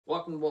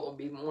welcome to what will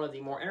be one of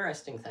the more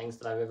interesting things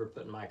that I've ever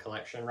put in my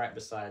collection, right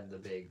beside the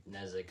big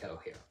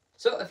Nezuko here.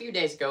 So a few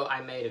days ago, I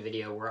made a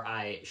video where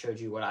I showed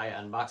you what I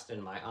unboxed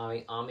in my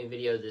Ami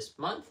video this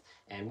month,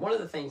 and one of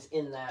the things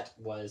in that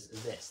was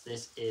this.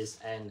 This is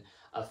an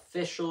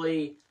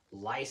officially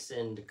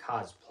licensed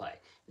cosplay.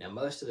 Now,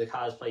 most of the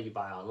cosplay you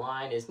buy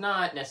online is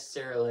not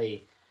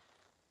necessarily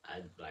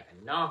like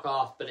a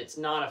knockoff, but it's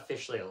not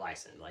officially a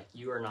license. Like,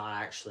 you are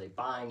not actually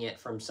buying it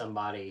from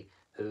somebody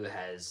who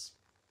has,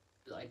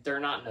 like, they're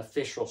not an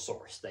official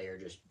source. They are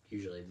just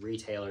usually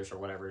retailers or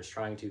whatever, is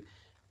trying to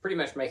pretty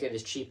much make it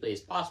as cheaply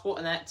as possible,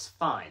 and that's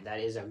fine. That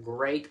is a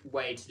great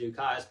way to do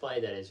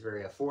cosplay. That is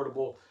very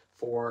affordable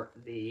for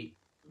the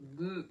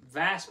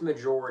vast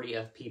majority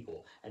of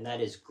people, and that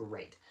is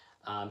great.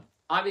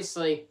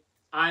 Obviously,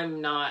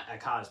 I'm not a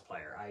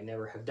cosplayer. I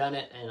never have done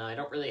it, and I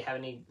don't really have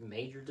any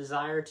major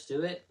desire to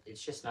do it.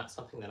 It's just not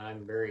something that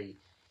I'm very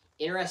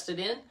interested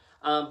in.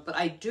 But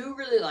I do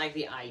really like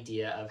the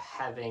idea of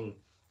having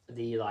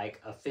the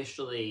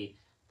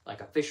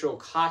official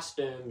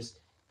costumes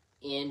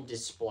in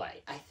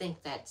display. I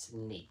think that's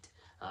neat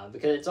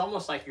because it's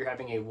almost like you're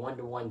having a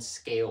one-to-one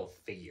scale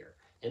figure,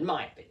 in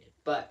my opinion.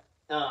 But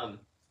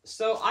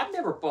so I've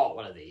never bought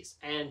one of these,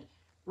 and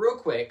real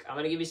quick, I'm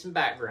going to give you some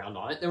background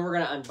on it. Then we're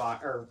going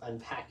to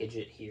unpackage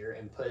it here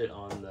and put it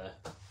on the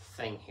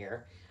thing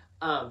here.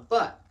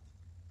 But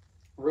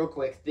real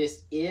quick,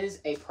 this is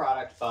a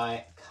product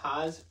by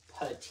Cosplay.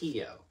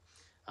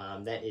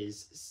 That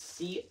is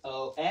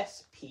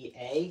Cospatio.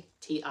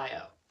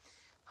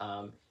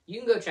 You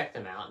can go check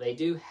them out. They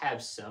do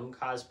have some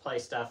cosplay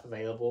stuff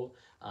available.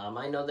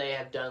 I know they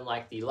have done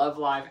like the Love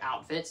Live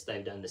outfits.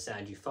 They've done the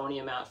Sound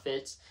Euphonium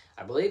outfits.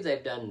 I believe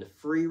they've done the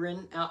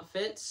Freerin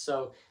outfits.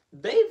 So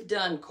they've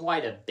done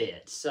quite a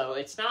bit. So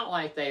it's not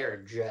like they are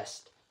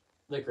just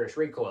Licorice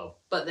Recoil,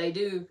 but they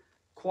do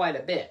quite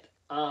a bit.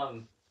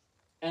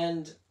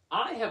 And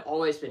I have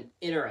always been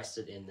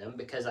interested in them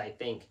because I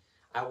think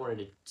I wanted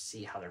to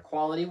see how their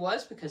quality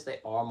was, because they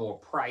are more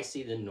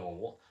pricey than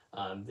normal.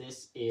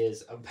 This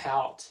is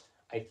about,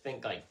 I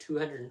think, like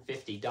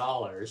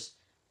 $250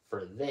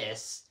 for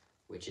this,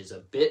 which is a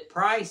bit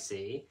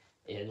pricey,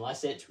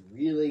 unless it's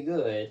really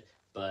good,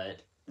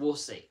 but we'll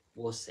see.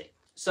 We'll see.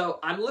 So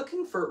I'm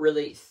looking for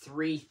really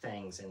three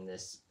things in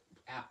this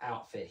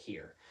outfit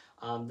here.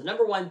 The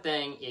number one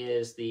thing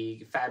is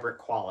the fabric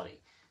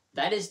quality.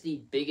 That is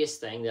the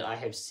biggest thing that I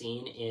have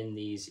seen in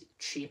these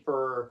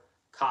cheaper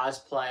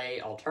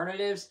cosplay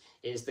alternatives,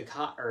 is the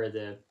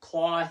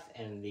cloth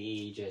and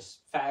the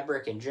just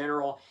fabric in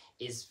general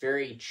is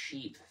very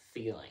cheap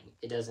feeling.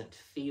 It doesn't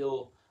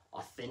feel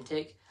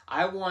authentic.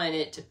 I want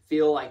it to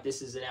feel like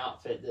this is an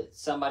outfit that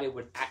somebody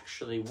would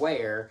actually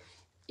wear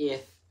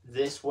if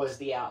this was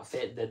the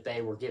outfit that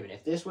they were given.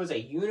 If this was a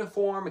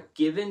uniform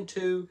given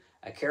to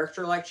a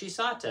character like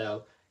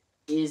Chisato,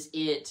 is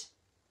it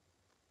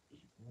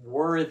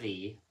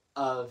worthy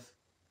of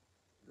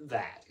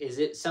that? Is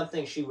it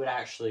something she would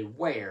actually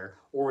wear,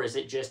 or is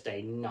it just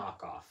a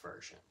knockoff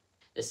version?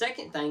 The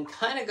second thing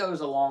kind of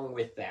goes along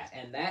with that,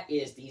 and that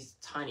is these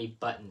tiny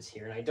buttons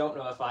here. And I don't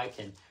know if I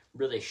can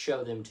really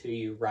show them to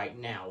you right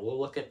now. We'll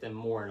look at them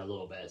more in a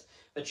little bit.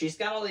 But she's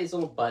got all these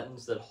little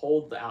buttons that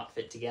hold the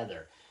outfit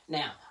together.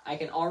 Now, I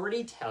can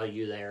already tell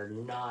you they are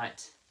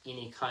not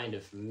any kind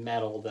of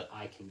metal that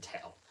I can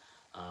tell.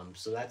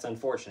 So that's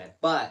unfortunate.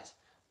 But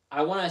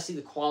I want to see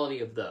the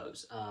quality of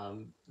those.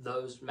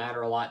 Those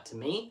matter a lot to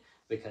me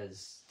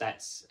because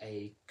that's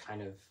a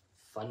kind of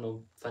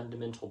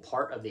fundamental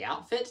part of the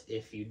outfit.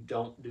 If you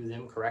don't do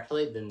them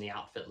correctly, then the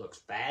outfit looks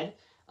bad.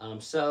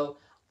 So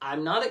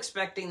I'm not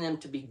expecting them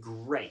to be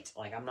great.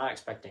 Like, I'm not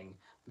expecting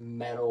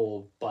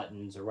metal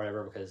buttons or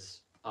whatever,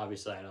 because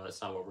obviously I know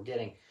that's not what we're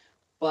getting.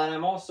 But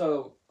I'm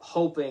also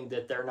hoping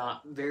that they're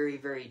not very,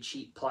 very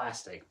cheap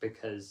plastic,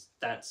 because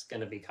that's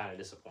going to be kind of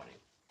disappointing.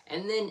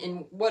 And then,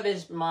 in what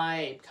is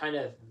my kind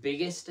of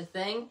biggest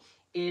thing,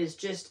 is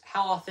just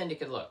how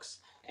authentic it looks.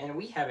 And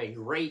we have a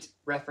great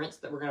reference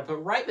that we're going to put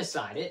right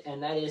beside it,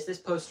 and that is this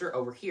poster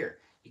over here.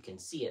 You can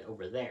see it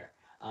over there.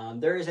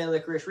 There is a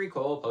Licorice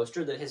Recoil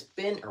poster that has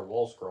been, or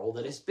wall scroll,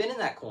 that has been in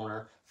that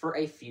corner for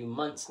a few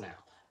months now.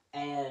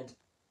 And,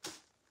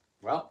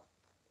 well,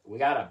 we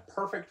got a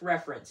perfect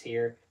reference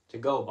here to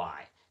go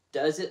by.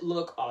 Does it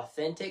look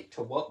authentic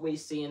to what we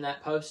see in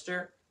that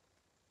poster?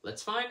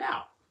 Let's find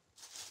out.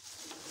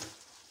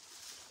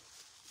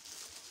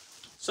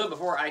 So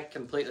before I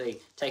completely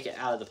take it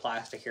out of the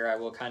plastic here, I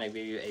will kind of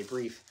give you a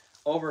brief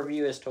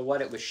overview as to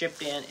what it was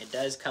shipped in. It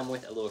does come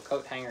with a little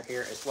coat hanger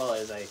here, as well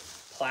as a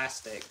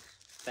plastic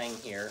thing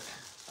here.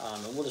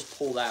 And we'll just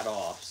pull that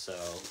off, so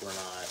we're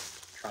not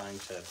trying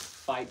to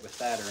fight with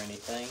that or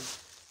anything.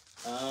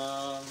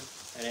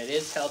 And it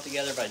is held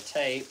together by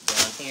tape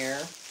down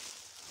here.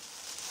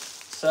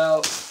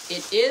 So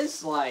it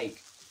is,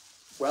 like,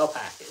 well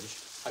packaged.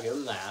 I'll give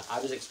them that.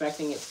 I was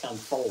expecting it to come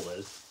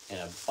folded in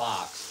a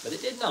box, but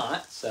it did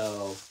not,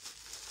 so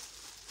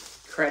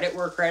credit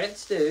where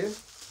credit's due.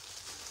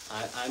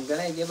 I'm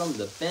going to give them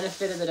the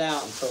benefit of the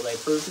doubt until they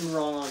prove me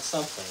wrong on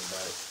something,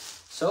 but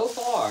so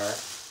far,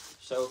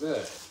 so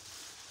good.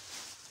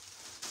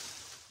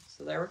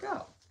 So there we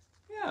go.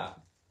 Yeah.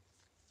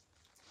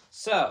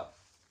 So,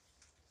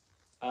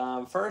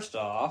 first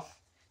off,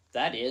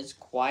 that is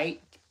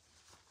quite,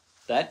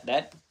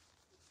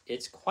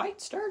 it's quite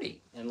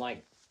sturdy and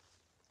like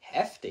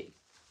hefty.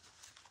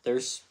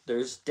 There's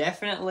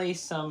definitely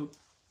some,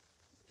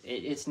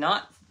 it's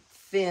not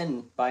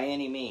thin by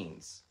any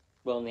means.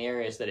 Well, in the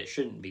areas that it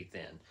shouldn't be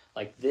thin.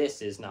 Like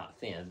this is not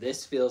thin.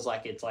 This feels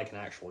like it's like an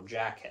actual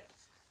jacket.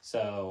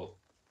 So,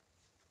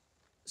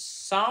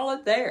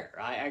 solid there.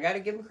 I got to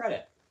give him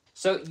credit.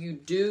 So you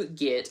do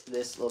get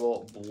this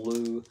little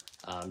blue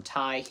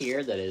tie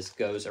here that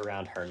goes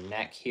around her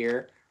neck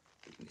here.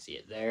 You can see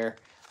it there.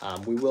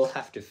 We will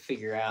have to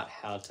figure out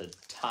how to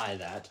tie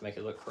that to make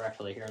it look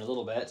correctly here in a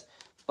little bit.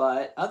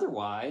 But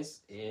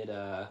otherwise, it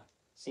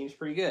seems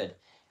pretty good.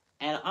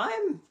 And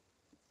I'm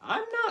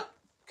not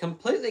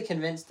completely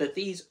convinced that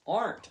these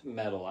aren't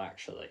metal,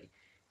 actually.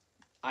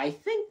 I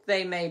think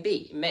they may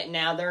be.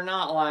 Now, they're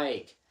not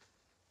like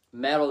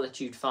metal that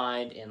you'd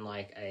find in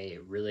like a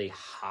really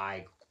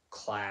high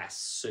class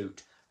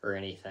suit or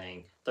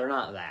anything. They're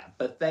not that.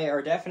 But they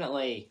are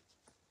definitely...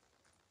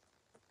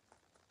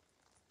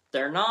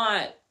 They're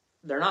not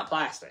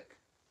plastic.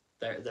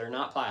 They're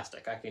not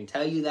plastic. I can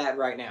tell you that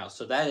right now.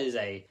 So that is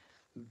a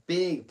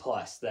big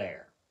plus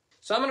there.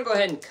 So I'm going to go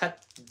ahead and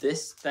cut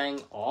this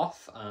thing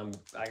off.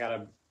 I got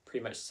to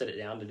pretty much sit it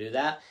down to do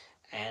that.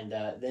 And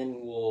then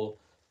we'll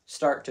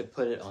start to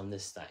put it on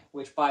this thing.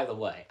 Which, by the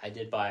way, I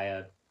did buy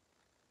a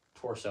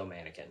torso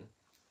mannequin.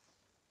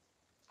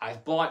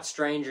 I've bought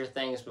Stranger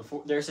Things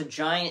before. There's a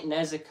giant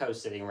Nezuko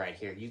sitting right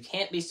here. You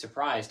can't be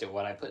surprised at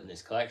what I put in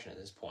this collection at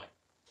this point.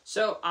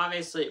 So,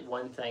 obviously,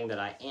 one thing that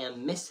I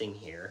am missing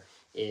here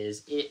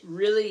is it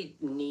really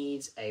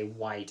needs a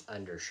white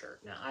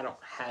undershirt. Now, I don't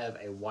have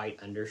a white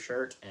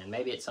undershirt, and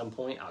maybe at some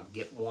point I'll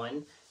get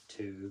one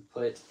to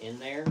put in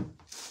there.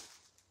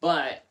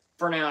 But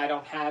for now, I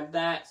don't have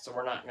that, so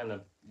we're not going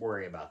to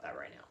worry about that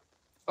right now.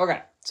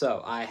 Okay,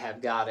 so I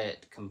have got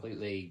it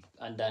completely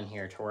undone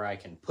here to where I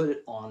can put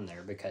it on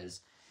there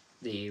because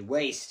the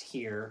waist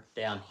here,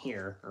 down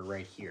here, or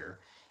right here,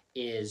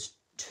 is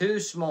too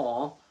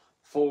small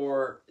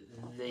for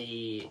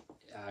the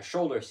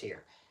shoulders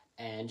here.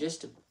 And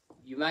just to,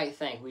 you might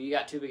think, well, you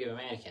got too big of a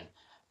mannequin.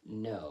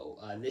 No,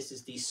 this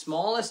is the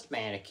smallest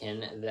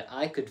mannequin that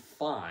I could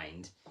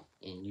find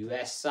in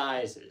US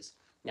sizes.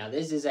 Now,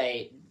 this is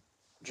a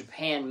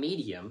Japan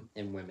medium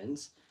in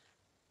women's,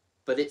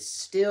 but it's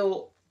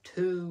still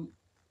too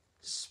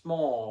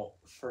small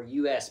for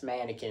US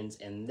mannequins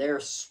in their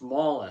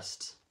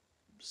smallest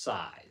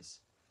size.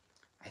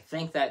 I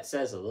think that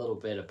says a little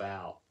bit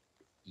about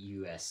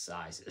US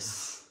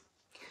sizes.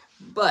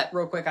 But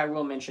real quick, I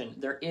will mention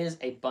there is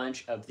a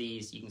bunch of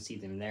these. You can see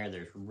them there.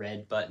 There's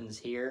red buttons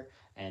here,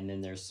 and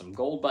then there's some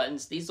gold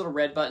buttons. These little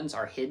red buttons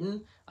are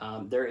hidden.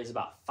 There is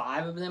about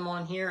 5 of them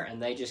on here,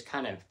 and they just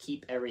kind of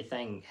keep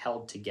everything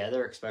held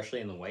together,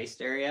 especially in the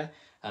waist area.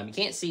 You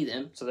can't see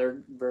them, so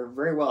they're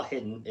very well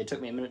hidden. It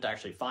took me a minute to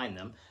actually find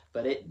them,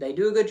 but they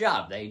do a good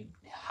job. They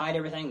hide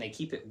everything. They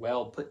keep it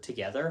well put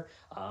together.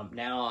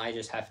 Now I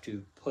just have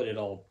to put it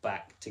all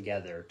back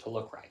together to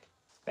look right.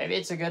 Maybe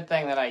it's a good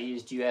thing that I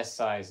used US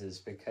sizes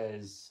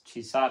because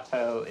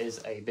Chisato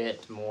is a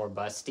bit more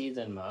busty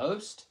than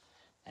most.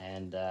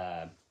 And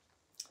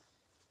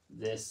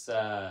this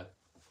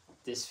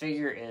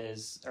figure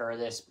is, or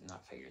this,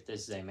 not figure,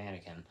 this is a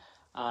mannequin.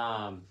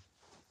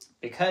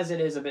 Because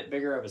it is a bit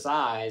bigger of a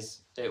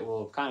size, it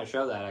will kind of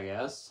show that, I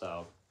guess.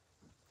 So,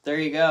 there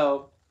you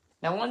go.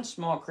 Now, one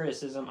small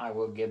criticism I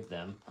will give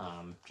them,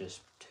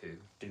 just to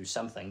do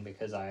something,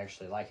 because I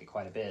actually like it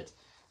quite a bit.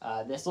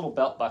 This little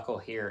belt buckle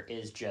here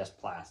is just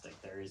plastic.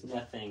 There is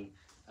nothing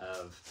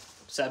of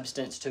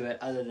substance to it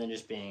other than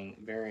just being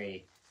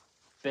very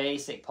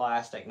basic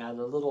plastic. Now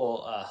the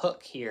little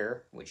hook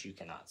here, which you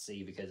cannot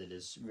see because it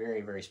is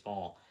very, very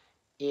small,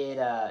 it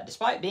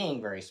despite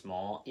being very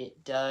small, it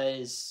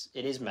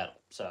is metal.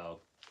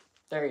 So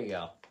there you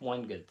go.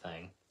 One good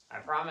thing. I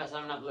promise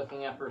I'm not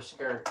looking up her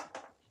skirt.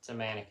 It's a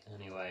mannequin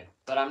anyway.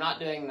 But I'm not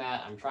doing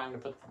that. I'm trying to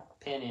put the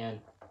pin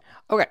in.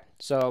 Okay,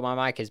 so my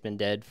mic has been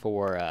dead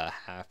for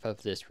half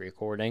of this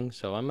recording,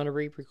 so I'm going to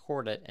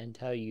re-record it and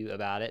tell you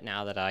about it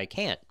now that I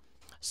can.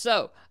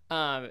 So,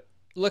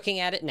 looking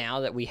at it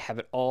now that we have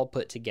it all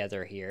put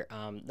together here,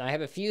 I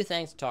have a few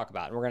things to talk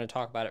about, and we're going to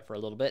talk about it for a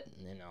little bit,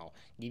 and then I'll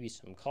give you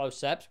some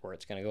close-ups where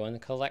it's going to go in the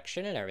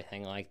collection and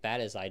everything like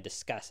that as I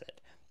discuss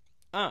it.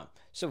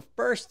 So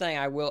first thing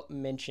I will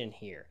mention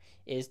here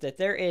is that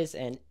there is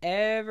an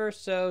ever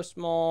so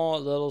small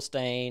little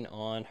stain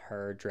on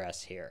her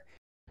dress here.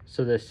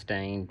 So this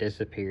stain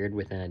disappeared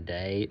within a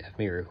day of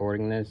me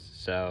recording this,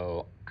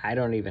 so I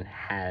don't even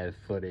have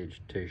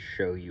footage to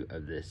show you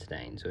of this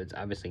stain. So it's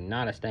obviously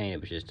not a stain,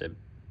 it was just a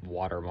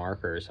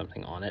watermark or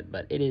something on it,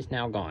 but it is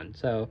now gone,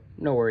 so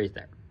no worries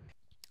there.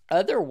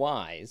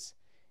 Otherwise,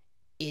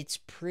 it's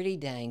pretty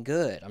dang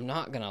good, I'm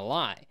not gonna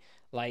lie.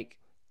 Like,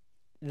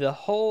 the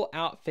whole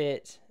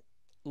outfit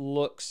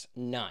looks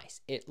nice.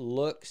 It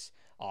looks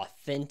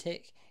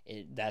authentic.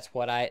 That's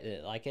what I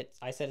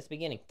said at the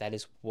beginning, that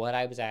is what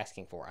I was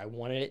asking for. I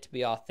wanted it to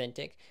be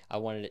authentic. I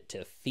wanted it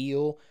to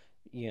feel,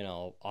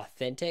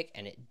 authentic,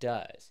 and it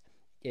does.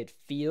 It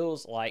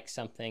feels like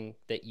something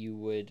that you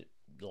would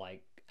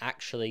like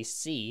actually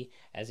see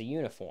as a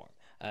uniform.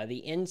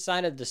 The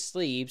inside of the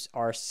sleeves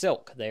are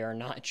silk. They are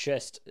not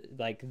just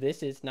like,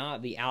 this is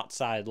not the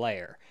outside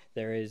layer.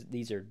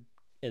 These are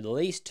at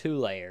least 2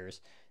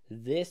 layers.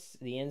 The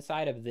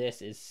inside of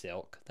this is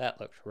silk. That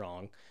looks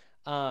wrong.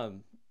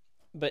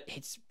 But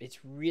it's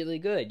really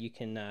good. You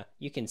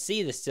can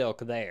see the silk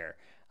there.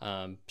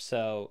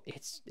 So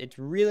it's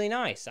really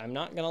nice. I'm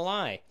not gonna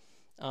lie.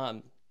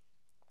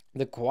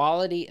 The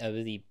quality of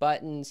the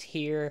buttons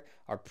here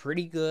are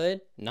pretty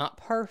good. Not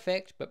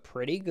perfect, but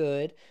pretty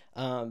good.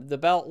 The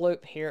belt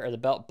loop here, or the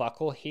belt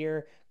buckle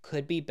here,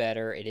 could be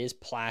better. It is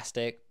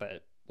plastic,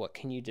 but what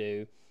can you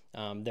do?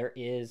 There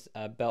is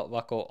a belt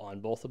buckle on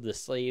both of the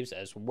sleeves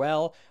as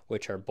well,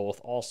 which are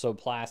both also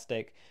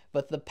plastic.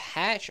 But the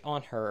patch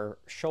on her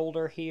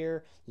shoulder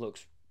here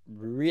looks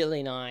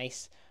really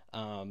nice.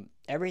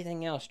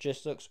 Everything else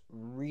just looks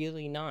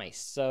really nice.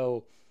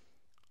 So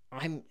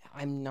I'm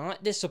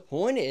not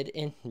disappointed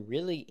in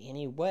really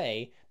any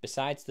way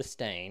besides the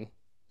stain,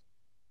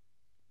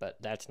 but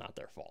that's not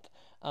their fault.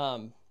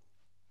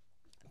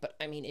 But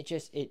I mean,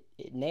 it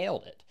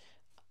nailed it.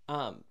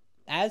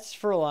 As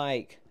for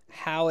like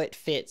how it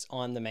fits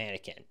on the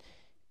mannequin,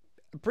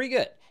 pretty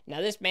good.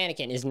 Now, this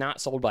mannequin is not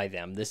sold by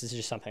them. This is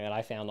just something that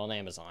I found on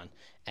Amazon,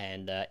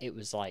 and it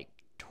was like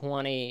it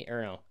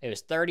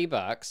was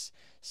 $30.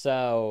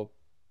 So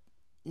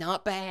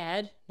not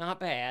bad, not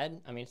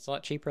bad. I mean, it's a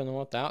lot cheaper than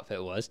what the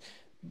outfit was,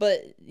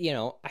 but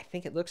I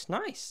think it looks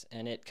nice,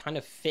 and it kind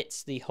of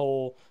fits the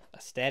whole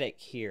aesthetic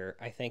here.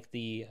 I think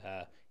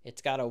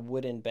it's got a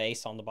wooden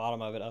base on the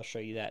bottom of it. I'll show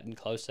you that in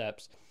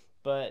close-ups,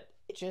 but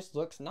it just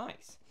looks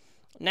nice.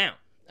 Now,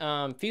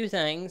 few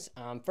things.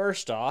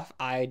 First off,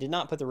 I did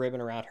not put the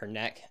ribbon around her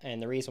neck,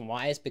 and the reason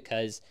why is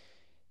because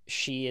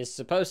she is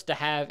supposed to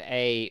have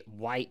a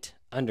white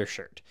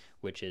undershirt,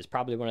 which is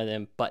probably one of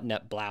them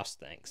button-up blouse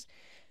things.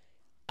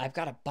 I've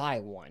got to buy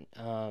one,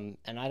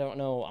 and I don't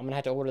know. I'm going to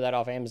have to order that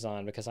off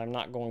Amazon because I'm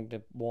not going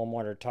to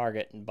Walmart or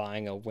Target and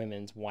buying a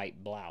women's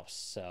white blouse.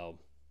 So,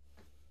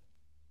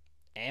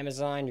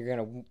 Amazon, you're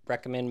going to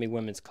recommend me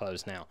women's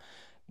clothes now.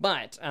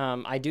 But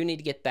I do need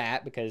to get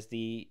that because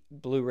the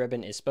blue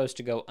ribbon is supposed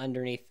to go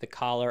underneath the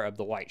collar of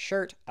the white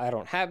shirt. I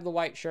don't have the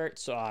white shirt,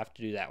 so I'll have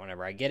to do that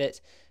whenever I get it.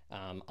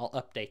 I'll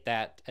update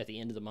that at the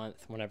end of the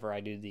month whenever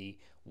I do the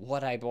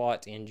what I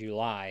bought in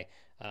July.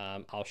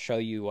 I'll show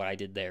you what I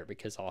did there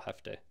because I'll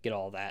have to get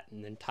all that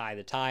and then tie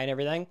the tie and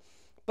everything.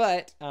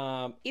 But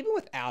even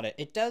without it,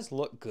 it does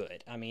look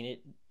good. I mean,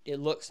 it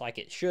looks like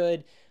it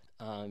should.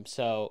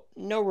 So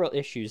no real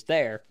issues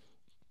there.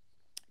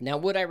 Now,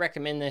 would I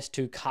recommend this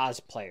to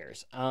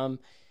cosplayers?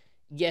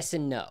 Yes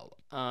and no.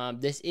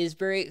 This is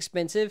very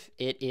expensive.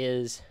 It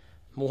is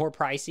more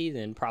pricey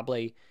than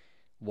probably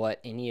what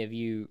any of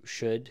you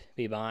should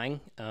be buying.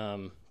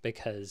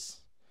 Because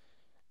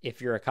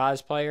if you're a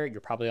cosplayer,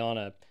 you're probably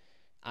on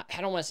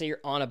I don't want to say you're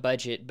on a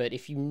budget, but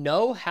if you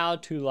know how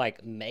to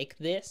like make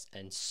this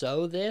and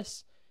sew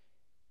this,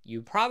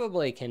 you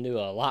probably can do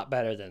a lot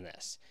better than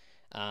this.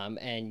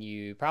 And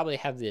you probably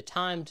have the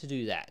time to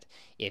do that.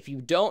 If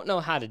you don't know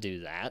how to do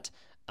that,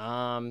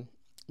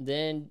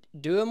 then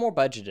do a more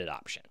budgeted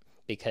option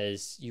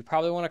because you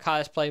probably want to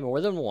cosplay more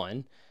than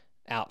one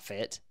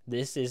outfit.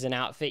 This is an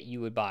outfit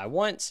you would buy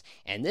once,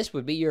 and this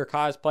would be your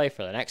cosplay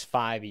for the next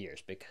 5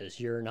 years because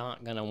you're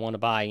not going to want to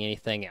buy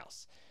anything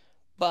else.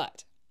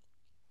 But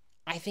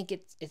I think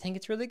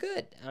it's really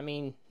good. I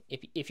mean,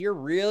 if you're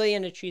really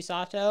into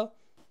Chisato,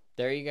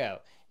 there you go.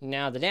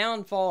 Now, the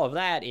downfall of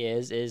that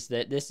is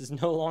that this is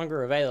no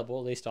longer available,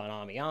 at least on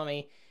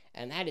AmiAmi,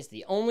 and that is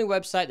the only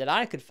website that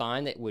I could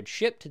find that would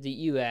ship to the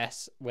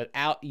US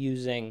without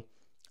using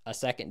a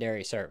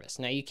secondary service.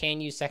 Now, you can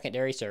use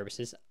secondary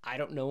services. I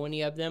don't know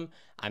any of them.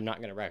 I'm not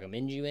going to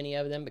recommend you any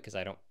of them because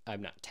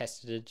I've not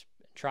tested and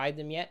tried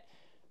them yet.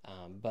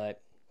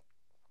 But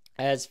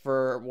as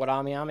for what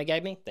AmiAmi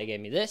gave me, they gave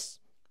me this,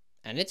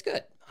 and it's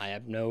good. I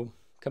have no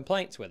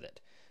complaints with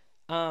it.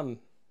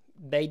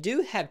 They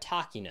do have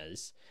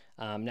takinas.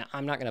 Now,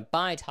 I'm not going to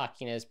buy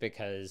takinas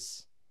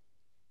because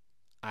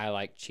I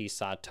like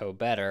Chisato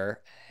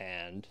better,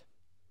 and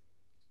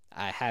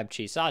I have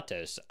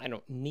Chisato, so I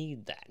don't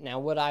need that. Now,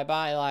 would I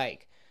buy,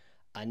 like,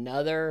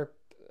 another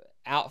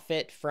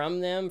outfit from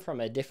them from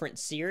a different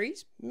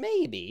series?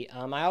 Maybe.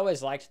 I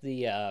always liked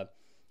the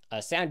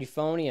Sound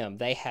Euphonium.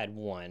 They had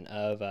one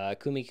of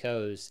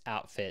Kumiko's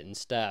outfit and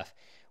stuff,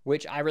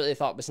 which I really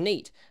thought was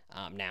neat.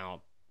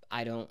 Now,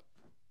 I don't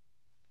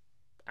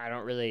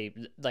really,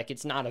 like,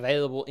 it's not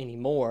available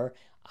anymore.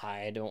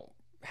 I don't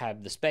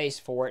have the space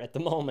for it at the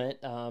moment,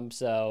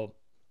 so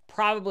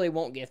probably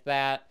won't get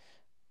that,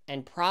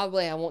 and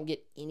probably I won't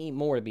get any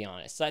more, to be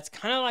honest. So that's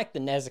kind of like the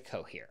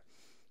Nezuko here.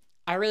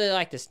 I really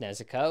like this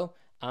Nezuko.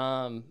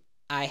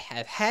 I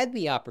have had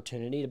the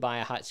opportunity to buy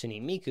a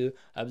Hatsune Miku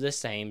of the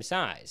same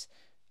size,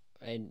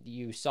 and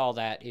you saw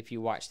that if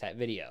you watched that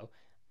video.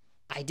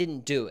 I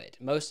didn't do it,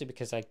 mostly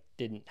because I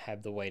didn't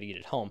have the way to get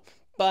it home.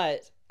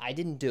 But I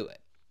didn't do it,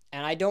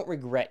 and I don't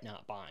regret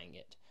not buying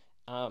it,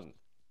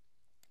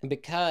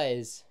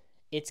 because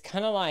it's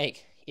kind of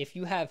like if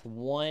you have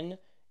one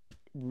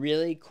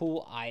really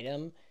cool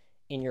item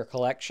in your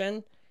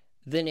collection,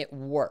 then it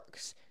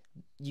works.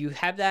 You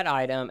have that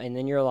item, and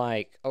then you're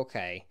like,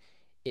 okay,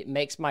 it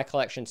makes my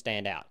collection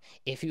stand out.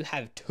 If you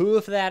have two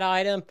of that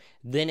item,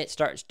 then it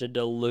starts to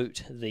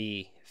dilute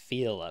the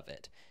feel of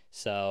it.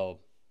 So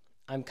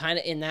I'm kind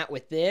of in that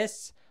with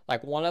this.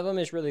 Like, one of them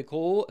is really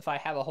cool. If I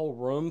have a whole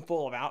room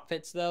full of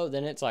outfits, though,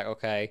 then it's like,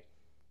 okay,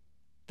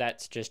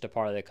 that's just a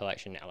part of the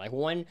collection now. Like,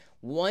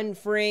 one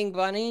freeing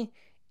bunny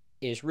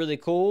is really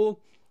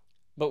cool,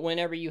 but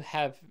whenever you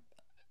have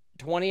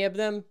 20 of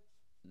them,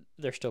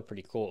 they're still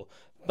pretty cool.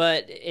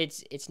 But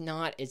it's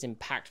not as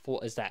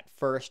impactful as that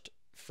first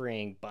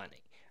freeing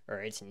bunny,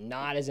 or it's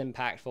not as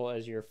impactful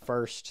as your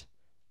first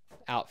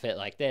outfit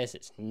like this.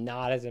 It's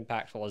not as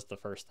impactful as the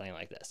first thing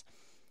like this.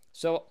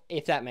 So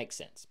if that makes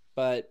sense,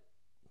 but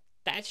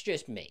that's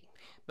just me.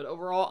 But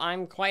overall,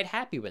 I'm quite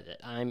happy with it.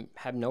 I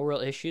have no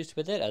real issues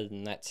with it other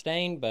than that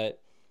stain,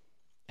 but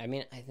I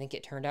mean, I think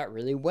it turned out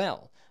really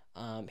well.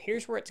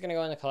 Here's where it's going to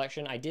go in the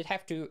collection. I did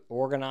have to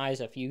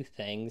organize a few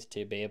things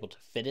to be able to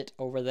fit it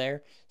over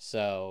there,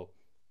 so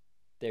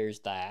there's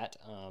that.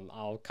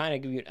 I'll kind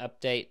of give you an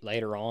update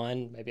later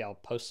on. Maybe I'll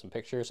post some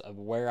pictures of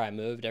where I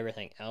moved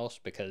everything else,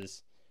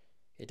 because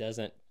it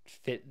doesn't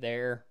fit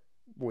there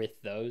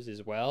with those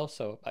as well.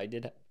 So I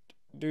did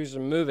do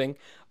some moving,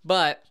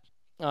 but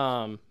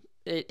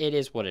it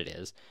is what it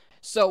is.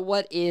 So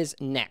what is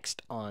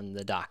next on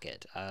the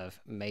docket of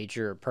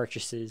major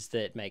purchases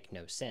that make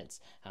no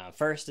sense?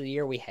 First of the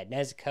year, we had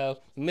Nezuko.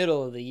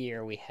 Middle of the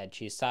year, we had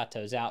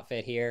Chisato's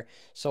outfit here.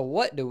 So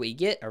what do we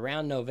get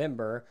around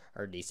November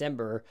or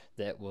December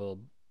that will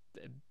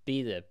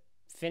be the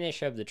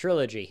finish of the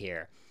trilogy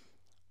here?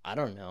 I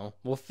don't know.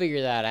 We'll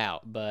figure that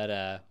out.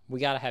 But we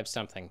got to have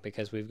something,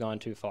 because we've gone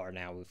too far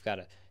now. We've got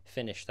to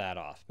finish that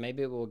off.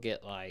 Maybe we'll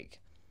get like...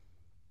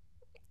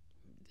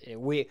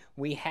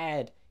 We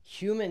had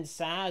human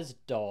sized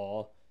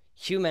doll,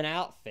 human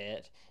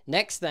outfit.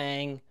 Next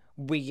thing,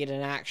 we get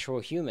an actual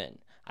human.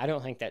 I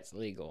don't think that's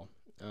legal.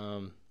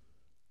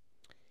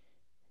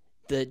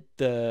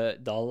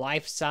 The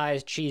life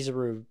size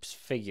Chizuru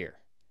figure.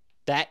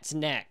 That's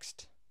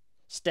next.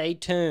 Stay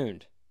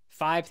tuned.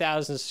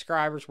 5,000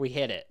 subscribers, we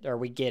hit it, or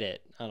we get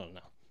it. I don't know.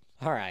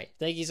 All right.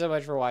 Thank you so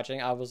much for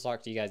watching. I will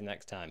talk to you guys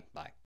next time. Bye.